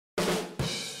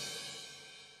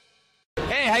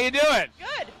how you doing?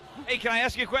 Good. Hey, can I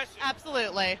ask you a question?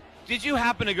 Absolutely. Did you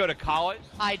happen to go to college?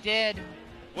 I did.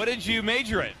 What did you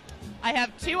major in? I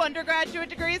have 2 undergraduate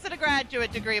degrees and a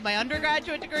graduate degree. My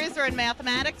undergraduate degrees are in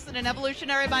mathematics and in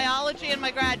evolutionary biology, and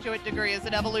my graduate degree is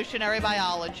in evolutionary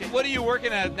biology. What are you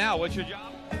working at now? What's your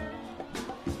job?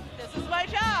 This is my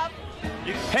job.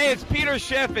 Hey, it's Peter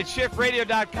Schiff at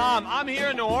SchiffRadio.com. I'm here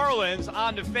in New Orleans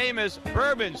on the famous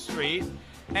Bourbon Street,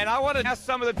 and I want to ask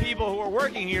some of the people who are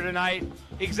working here tonight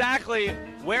exactly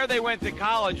where they went to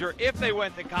college, or if they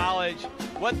went to college,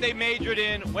 what they majored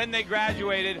in, when they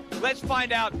graduated. Let's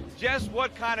find out just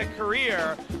what kind of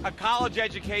career a college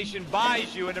education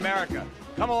buys you in America.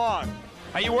 Come along.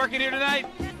 Are you working here tonight?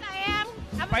 Yes, I am.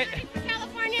 I'm originally from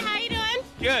California. How you doing?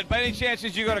 Good. By any chance,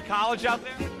 did you go to college out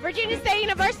there? Virginia State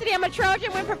University. I'm a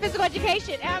Trojan. Went for physical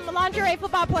education. And I'm a lingerie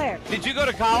football player. Did you go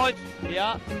to college?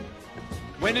 Yeah,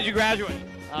 When did you graduate?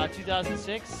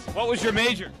 2006. What was your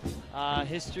major?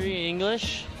 History,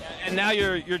 English. And now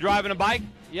you're driving a bike?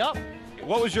 Yep.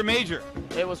 What was your major?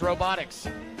 It was robotics.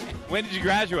 When did you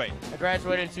graduate? I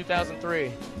graduated in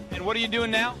 2003. And what are you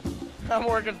doing now? I'm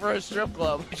working for a strip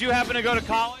club. Did you happen to go to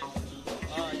college?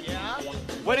 Yeah.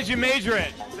 What did you major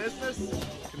in? Business.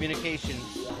 Communications.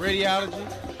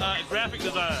 Radiology. Graphic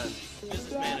design.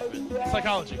 Business management.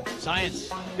 Psychology. Science.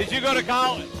 Did you go to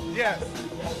college? Yes.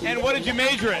 And what did you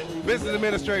major in? Business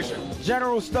administration.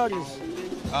 General studies.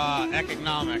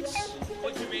 Economics.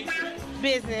 What'd you major in?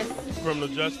 Business. Criminal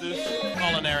justice.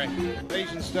 Culinary.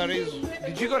 Asian studies.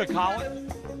 Did you go to college?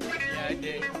 Yeah, I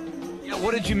did. Yeah,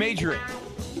 what did you major in?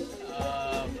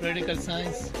 Political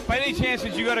science. By any chance,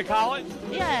 did you go to college?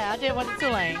 Yeah, I did went to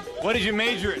Tulane. What did you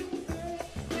major in?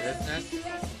 Business.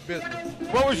 Business.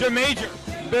 What was your major?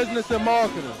 Business and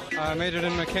marketing. I majored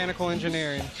in mechanical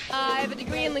engineering. I have a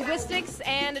degree in linguistics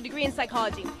and a degree in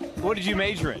psychology. What did you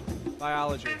major in?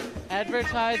 Biology.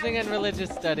 Advertising and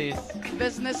religious studies.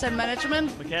 Business and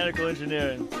management. Mechanical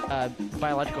engineering.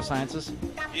 Biological sciences.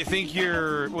 You think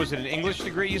was it an English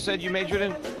degree you said you majored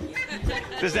in?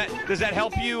 Does that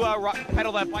help you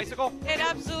pedal that bicycle? It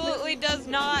absolutely does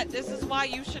not. This is why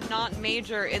you should not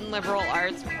major in liberal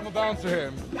arts. I'm a bouncer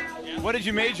here. What did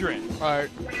you major in? Art.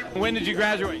 When did you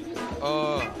graduate?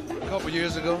 A couple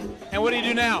years ago. And what do you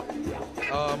do now?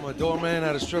 I'm a doorman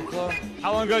at a strip club.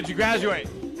 How long ago did you graduate?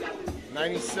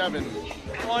 97.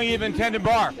 How long have you been tending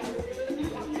bar?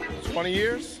 20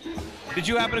 years. Did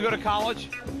you happen to go to college?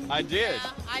 I did.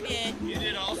 I did. You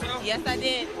did also? Yes, I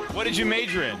did. What did you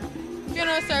major in?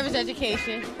 Funeral service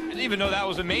education. I didn't even know that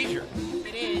was a major.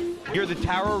 It is. You're the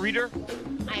tarot reader?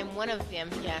 I am one of them,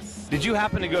 yes. Did you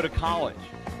happen to go to college?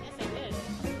 Yes, I did.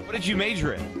 What did you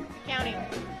major in? County.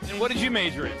 And what did you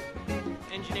major in?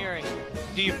 Engineering.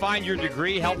 Do you find your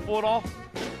degree helpful at all?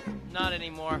 Not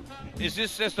anymore. Is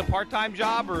this just a part-time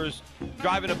job, or is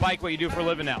driving a bike what you do for a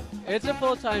living now? It's a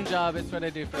full-time job. It's what I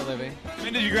do for a living.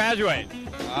 When did you graduate?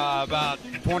 About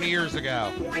 20 years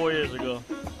ago. 4 years ago.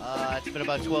 It's been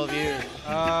about 12 years.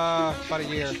 About a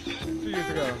year. 2 years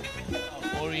ago.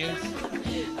 4 years.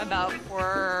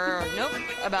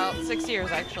 About 6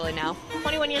 years actually now.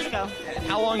 21 years ago. And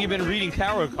how long you been reading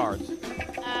tarot cards?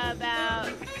 About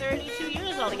 32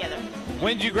 years altogether.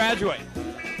 When did you graduate?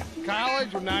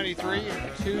 College was 93.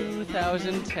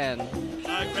 2010.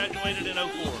 I graduated in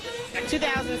 04.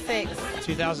 2006.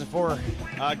 2004.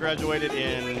 I graduated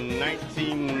in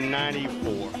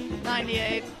 1994.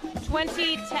 98.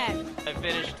 2010. I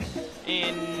finished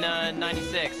in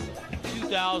 96.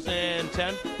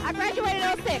 2010. I graduated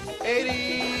in 06.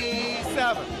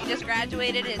 87. Just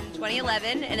graduated in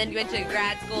 2011 and then went to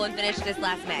grad school and finished this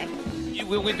last May. You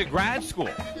went to grad school.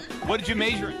 What did you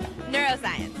major in?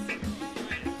 Neuroscience.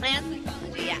 And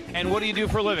psychology, yeah. And what do you do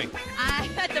for a living?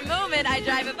 At the moment, I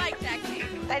drive a bike taxi.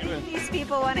 I think these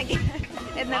people want to get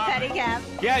in the pedicab.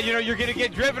 Yeah, you're going to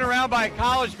get driven around by a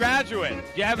college graduate.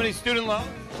 Do you have any student loans?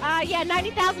 Yeah,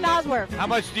 $90,000 worth. How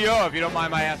much do you owe, if you don't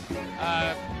mind my asking?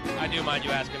 I do mind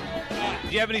you asking. Do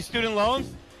you have any student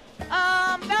loans?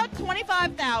 About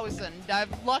 25,000. I've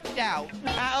lucked out.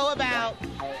 I owe about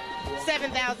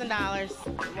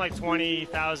 $7,000. I'm like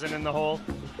 20,000 in the hole.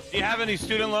 Do you have any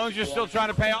student loans you're still trying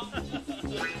to pay off?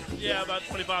 Yeah, about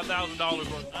 $25,000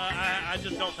 worth. I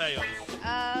just don't pay them.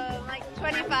 Like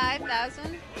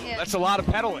 25,000. Yeah. That's a lot of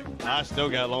pedaling. I still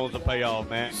got loans to pay off,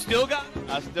 man. Still got?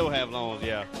 I still have loans,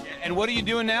 yeah. And what are you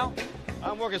doing now?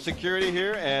 I'm working security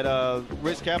here at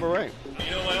Ritz Cabaret.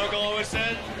 You know what my uncle always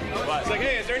said? It's like,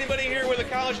 hey, is there anybody here with a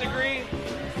college degree?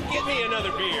 Get me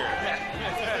another beer.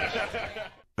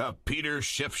 The Peter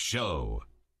Schiff Show.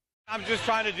 I'm just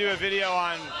trying to do a video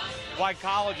on why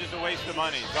college is a waste of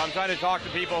money. So I'm trying to talk to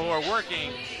people who are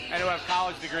working and who have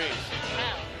college degrees.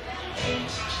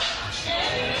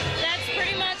 That's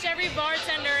pretty much every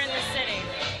bartender in the city.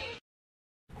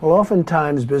 Well,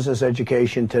 oftentimes business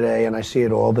education today, and I see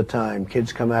it all the time,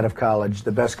 kids come out of college,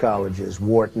 the best colleges,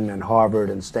 Wharton and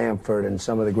Harvard and Stanford and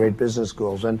some of the great business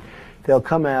schools, and they'll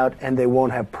come out and they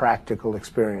won't have practical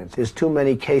experience. There's too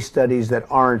many case studies that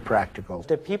aren't practical.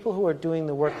 The people who are doing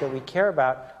the work that we care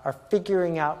about are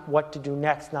figuring out what to do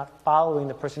next, not following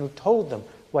the person who told them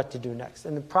what to do next.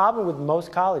 And the problem with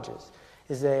most colleges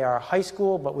is they are high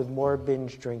school but with more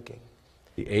binge drinking.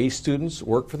 The A students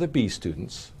work for the B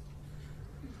students.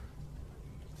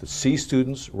 The C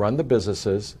students run the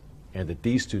businesses, and the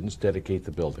D students dedicate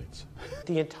the buildings.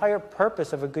 The entire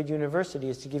purpose of a good university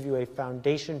is to give you a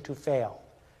foundation to fail,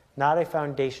 not a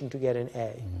foundation to get an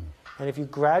A. And if you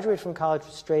graduate from college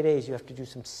with straight A's, you have to do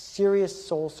some serious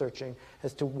soul searching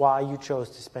as to why you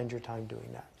chose to spend your time doing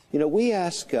that. You know, we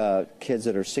ask kids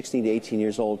that are 16 to 18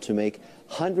 years old to make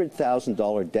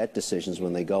 $100,000 debt decisions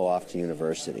when they go off to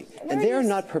university. And they're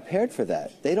not prepared for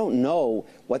that. They don't know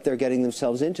what they're getting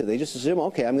themselves into. They just assume,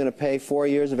 okay, I'm going to pay 4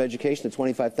 years of education at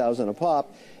 $25,000 a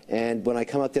pop, and when I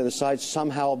come out the other side,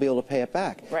 somehow I'll be able to pay it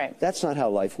back. Right. That's not how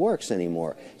life works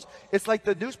anymore. It's like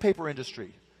the newspaper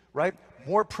industry, right?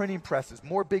 More printing presses,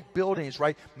 more big buildings,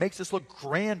 right? Makes us look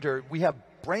grander. We have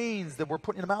brains that we're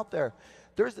putting them out there.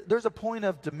 There's a point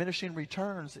of diminishing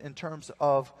returns in terms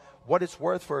of what it's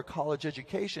worth for a college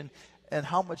education and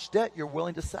how much debt you're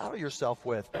willing to saddle yourself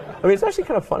with. I mean, it's actually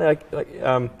kind of funny.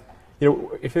 You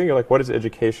know, if you think of like what is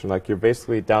education, like you're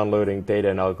basically downloading data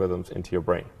and algorithms into your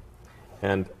brain,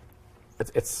 and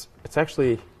it's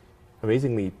actually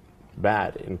amazingly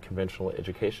bad in conventional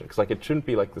education because like it shouldn't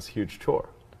be like this huge chore.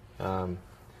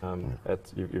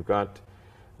 You've got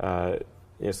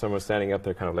you know, someone standing up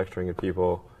there kind of lecturing at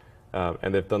people.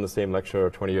 And they've done the same lecture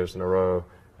 20 years in a row,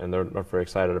 and they're not very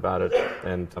excited about it.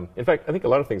 And in fact, I think a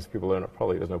lot of things people learn,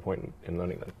 probably there's no point in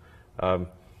learning them,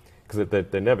 because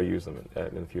they never use them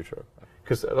in the future.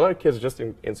 Because a lot of kids just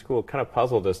in school kind of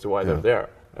puzzled as to why they're there.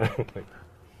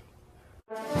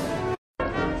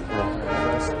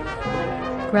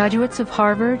 Graduates of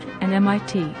Harvard and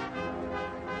MIT.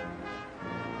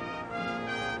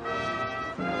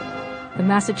 The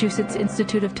Massachusetts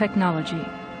Institute of Technology.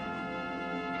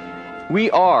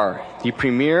 We are the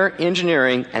premier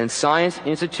engineering and science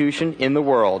institution in the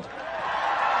world.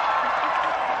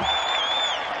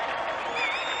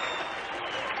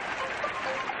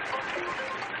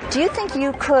 Do you think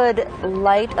you could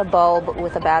light a bulb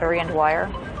with a battery and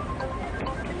wire?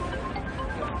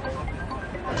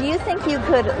 Do you think you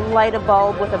could light a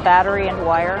bulb with a battery and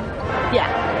wire? Yeah.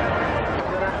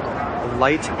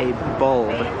 Light a bulb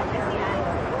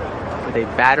with a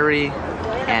battery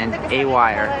and a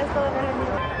wire.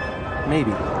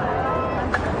 Maybe.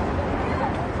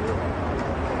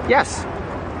 Yes.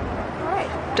 All right.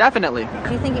 Definitely.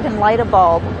 Do you think you can light a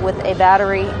bulb with a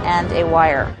battery and a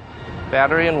wire?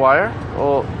 Battery and wire?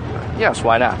 Well, yes,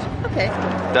 why not? Okay.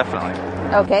 Definitely.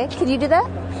 Okay, can you do that?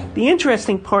 The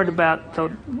interesting part about the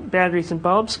batteries and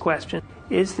bulbs question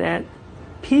is that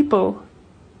people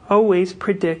always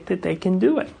predict that they can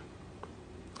do it.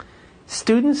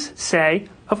 Students say,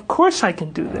 of course I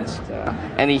can do this.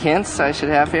 Any hints I should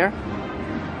have here?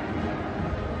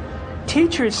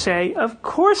 Teachers say, of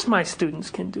course my students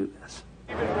can do this.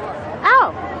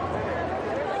 Ow!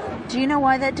 Do you know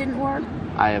why that didn't work?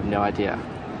 I have no idea.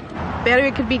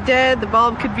 Battery could be dead, the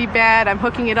bulb could be bad, I'm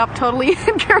hooking it up totally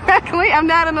incorrectly. I'm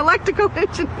not an electrical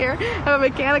engineer, I'm a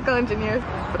mechanical engineer.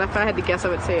 But if I had to guess, I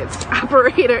would say it's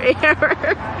operator error.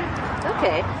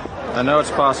 Okay. I know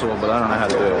it's possible, but I don't know how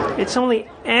to do it. It's only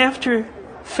after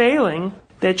failing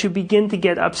that you begin to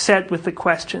get upset with the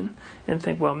question and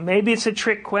think, well, maybe it's a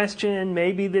trick question,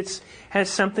 maybe this has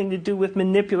something to do with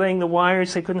manipulating the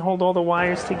wires, they couldn't hold all the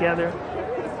wires together.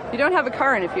 You don't have a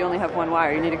current if you only have one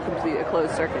wire, you need to complete a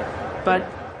closed circuit. But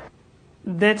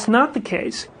that's not the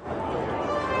case.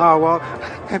 Oh, well,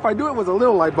 if I do it with a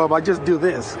little light bulb, I just do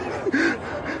this.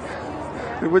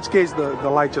 In which case the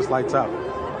light just lights up.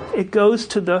 It goes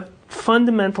to the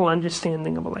fundamental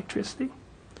understanding of electricity.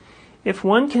 If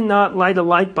one cannot light a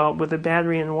light bulb with a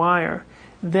battery and wire,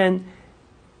 then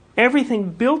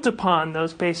everything built upon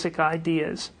those basic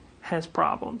ideas has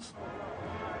problems.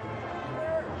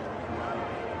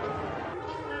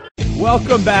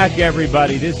 Welcome back,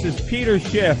 everybody. This is Peter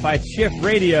Schiff at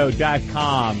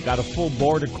SchiffRadio.com. Got a full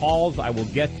board of calls. I will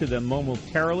get to them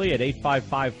momentarily at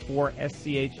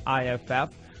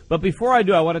 855-4-SCHIFF. But before I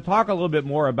do, I want to talk a little bit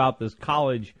more about this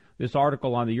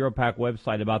article on the Europac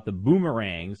website about the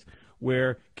boomerangs,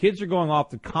 where kids are going off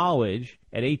to college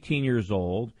at 18 years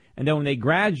old, and then when they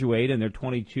graduate and they're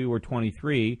 22 or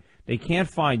 23, they can't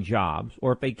find jobs,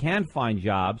 or if they can find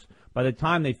jobs, by the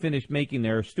time they finish making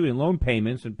their student loan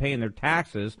payments and paying their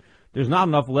taxes, there's not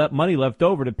enough money left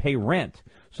over to pay rent.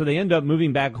 So they end up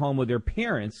moving back home with their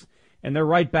parents, and they're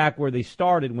right back where they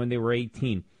started when they were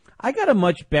 18. I got a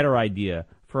much better idea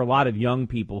for a lot of young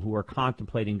people who are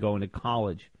contemplating going to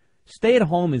college. Stay at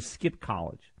home and skip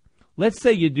college. Let's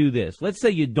say you do this. Let's say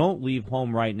you don't leave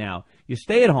home right now. You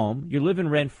stay at home. You're living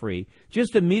rent-free.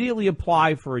 Just immediately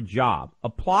apply for a job.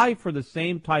 Apply for the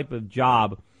same type of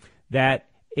job that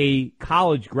a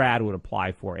college grad would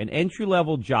apply for, an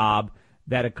entry-level job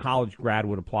that a college grad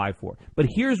would apply for. But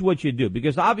here's what you do,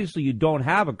 because obviously you don't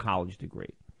have a college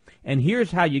degree. And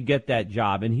here's how you get that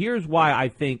job. And here's why I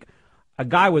think a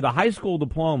guy with a high school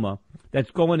diploma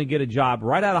that's going to get a job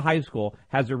right out of high school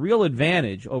has a real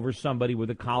advantage over somebody with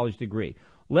a college degree.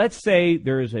 Let's say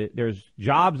there's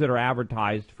jobs that are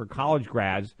advertised for college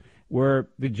grads where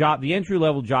the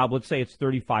entry-level job, let's say it's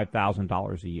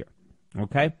 $35,000 a year.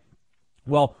 Okay?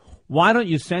 Well, why don't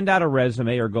you send out a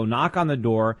resume or go knock on the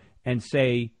door and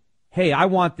say, hey, I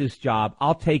want this job.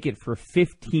 I'll take it for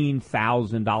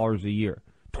 $15,000 a year,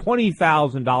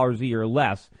 $20,000 a year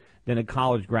less than a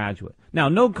college graduate. Now,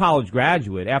 no college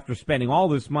graduate, after spending all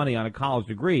this money on a college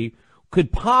degree,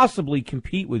 could possibly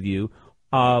compete with you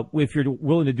if you're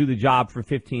willing to do the job for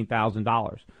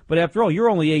 $15,000. But after all,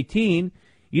 you're only 18.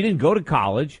 You didn't go to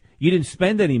college. You didn't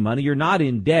spend any money. You're not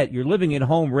in debt. You're living at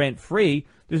home rent-free.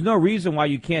 There's no reason why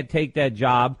you can't take that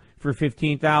job for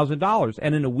 $15,000.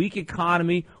 And in a weak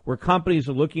economy where companies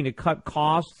are looking to cut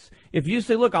costs, if you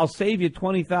say, look, I'll save you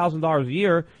 $20,000 a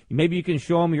year, maybe you can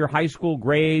show them your high school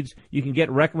grades, you can get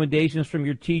recommendations from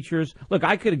your teachers. Look,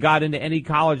 I could have got into any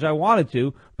college I wanted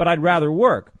to, but I'd rather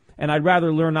work, and I'd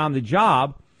rather learn on the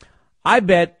job. I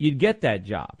bet you'd get that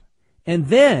job. And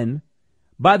then,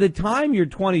 by the time you're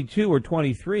 22 or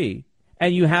 23,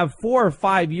 and you have 4 or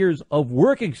 5 years of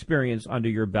work experience under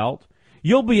your belt,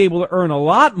 you'll be able to earn a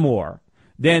lot more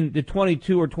than the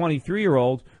 22 or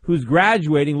 23-year-old who's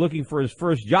graduating looking for his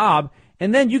first job,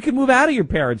 and then you can move out of your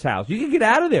parents' house. You can get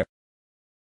out of there.